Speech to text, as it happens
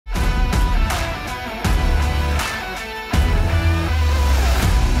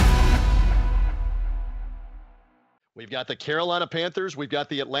We've got the Carolina Panthers. We've got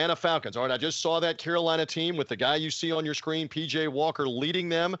the Atlanta Falcons. All right, I just saw that Carolina team with the guy you see on your screen, PJ Walker, leading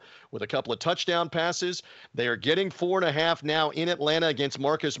them with a couple of touchdown passes. They are getting 4.5 now in Atlanta against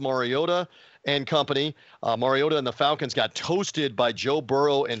Marcus Mariota and company. Mariota and the Falcons got toasted by Joe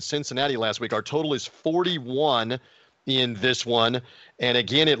Burrow and Cincinnati last week. Our total is 41 in this one. And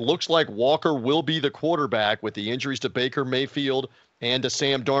again, it looks like Walker will be the quarterback with the injuries to Baker Mayfield and to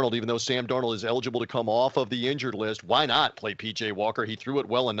Sam Darnold, even though Sam Darnold is eligible to come off of the injured list. Why not play P.J. Walker? He threw it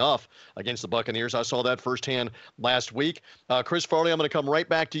well enough against the Buccaneers. I saw that firsthand last week. Chris Farley, I'm going to come right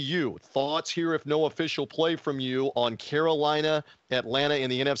back to you. Thoughts here, if no official play from you, on Carolina, Atlanta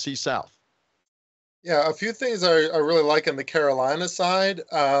in the NFC South? Yeah, a few things I really like on the Carolina side.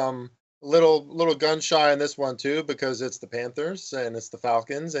 Little gun shy in this one too, because it's the Panthers and it's the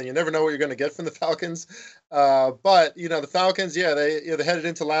Falcons, and you never know what you're going to get from the Falcons. But the Falcons, they headed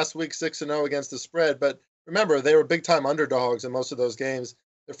into last week 6-0 against the spread. But remember, they were big time underdogs in most of those games.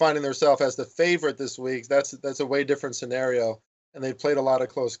 They're finding themselves as the favorite this week. That's a way different scenario, and they've played a lot of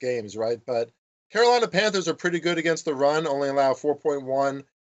close games, right? But Carolina Panthers are pretty good against the run, only allow 4.1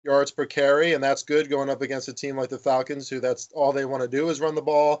 yards per carry, and that's good going up against a team like the Falcons, who that's all they want to do is run the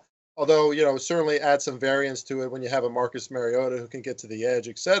ball. Although, certainly add some variance to it when you have a Marcus Mariota who can get to the edge,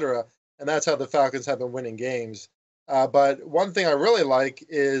 etc. And that's how the Falcons have been winning games. But one thing I really like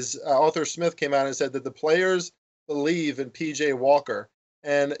is Arthur Smith came out and said that the players believe in P.J. Walker.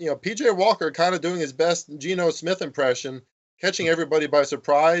 And, P.J. Walker kind of doing his best Geno Smith impression, catching everybody by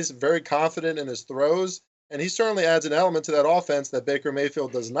surprise, very confident in his throws. And he certainly adds an element to that offense that Baker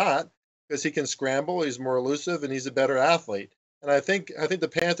Mayfield does not, because he can scramble, he's more elusive, and he's a better athlete. And I think the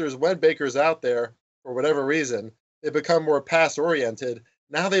Panthers, when Baker's out there, for whatever reason, they become more pass-oriented.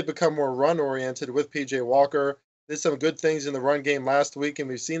 Now they've become more run-oriented with P.J. Walker. Did some good things in the run game last week, and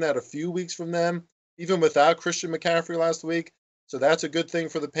we've seen that a few weeks from them, even without Christian McCaffrey last week. So that's a good thing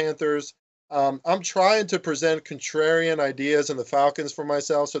for the Panthers. I'm trying to present contrarian ideas in the Falcons for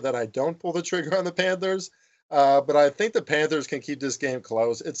myself so that I don't pull the trigger on the Panthers. But I think the Panthers can keep this game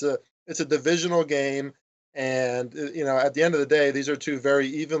close. It's a divisional game. And, at the end of the day, these are two very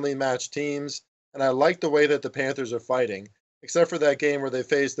evenly matched teams. And I like the way that the Panthers are fighting, except for that game where they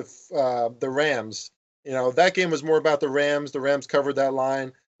faced the Rams. That game was more about the Rams. The Rams covered that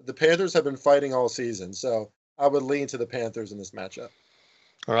line. But the Panthers have been fighting all season. So I would lean to the Panthers in this matchup.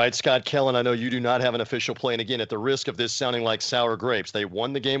 All right, Scott, Kellen, I know you do not have an official play. And again, at the risk of this sounding like sour grapes, they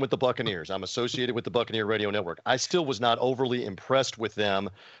won the game with the Buccaneers. I'm associated with the Buccaneer Radio Network. I still was not overly impressed with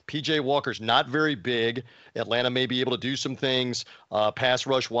them. P.J. Walker's not very big. Atlanta may be able to do some things pass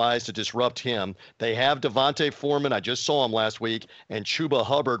rush-wise to disrupt him. They have Devontae Foreman. I just saw him last week, and Chuba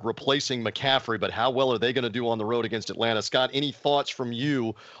Hubbard replacing McCaffrey. But how well are they going to do on the road against Atlanta? Scott, any thoughts from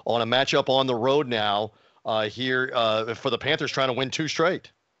you on a matchup on the road now here for the Panthers trying to win 2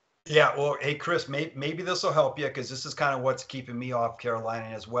 straight? Yeah, well, hey, Chris, maybe this will help you, because this is kind of what's keeping me off Carolina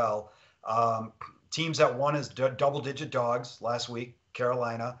as well. Teams that won as double-digit dogs last week,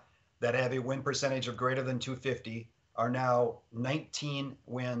 Carolina, that have a win percentage of greater than 250, are now 19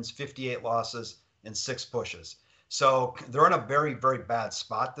 wins, 58 losses, and 6 pushes. So they're in a very, very bad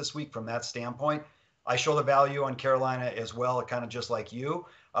spot this week from that standpoint. I show the value on Carolina as well, kind of just like you.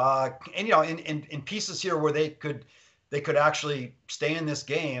 And, in pieces here where they could actually stay in this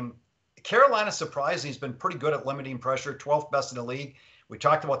game. Carolina, surprisingly, has been pretty good at limiting pressure, 12th best in the league. We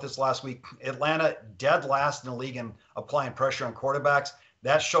talked about this last week. Atlanta, dead last in the league in applying pressure on quarterbacks.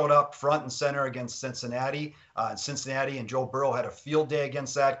 That showed up front and center against Cincinnati. Cincinnati and Joe Burrow had a field day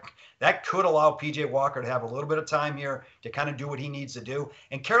against that. That could allow P.J. Walker to have a little bit of time here to kind of do what he needs to do.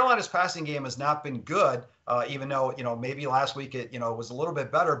 And Carolina's passing game has not been good, even though, maybe last week it was a little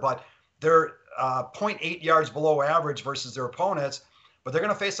bit better, but they're 0.8 yards below average versus their opponents, but they're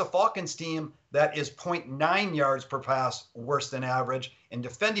going to face a Falcons team that is 0.9 yards per pass worse than average in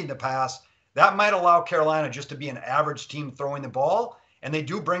defending the pass. That might allow Carolina just to be an average team throwing the ball, and they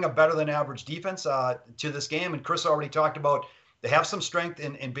do bring a better than average defense to this game. And Chris already talked about they have some strength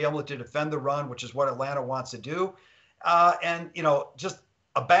in being able to defend the run, which is what Atlanta wants to do. And just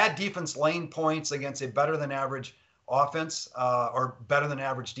a bad defense laying points against a better than average offense or better than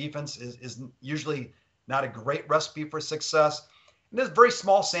average defense is usually not a great recipe for success. And there's a very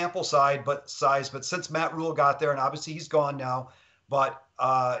small sample size, but since Matt Rule got there, and obviously he's gone now, but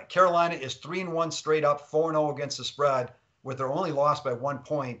Carolina is 3-1 straight up, 4-0 against the spread, with their only loss by 1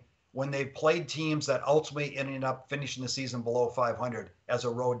 point when they've played teams that ultimately ended up finishing the season below 500 as a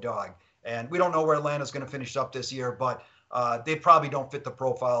road dog. And we don't know where Atlanta's going to finish up this year, but they probably don't fit the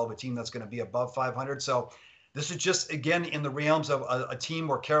profile of a team that's going to be above 500. So This is just, again, in the realms of a team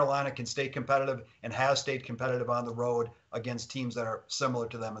where Carolina can stay competitive and has stayed competitive on the road against teams that are similar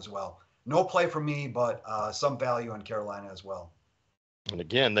to them as well. No play for me, but some value on Carolina as well. And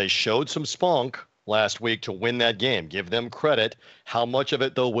again, they showed some spunk last week to win that game. Give them credit. How much of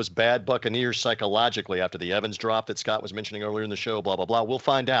it, though, was bad Buccaneers psychologically after the Evans drop that Scott was mentioning earlier in the show, blah, blah, blah. We'll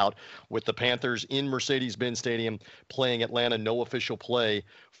find out with the Panthers in Mercedes-Benz Stadium playing Atlanta. No official play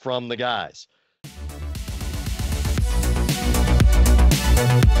from the guys.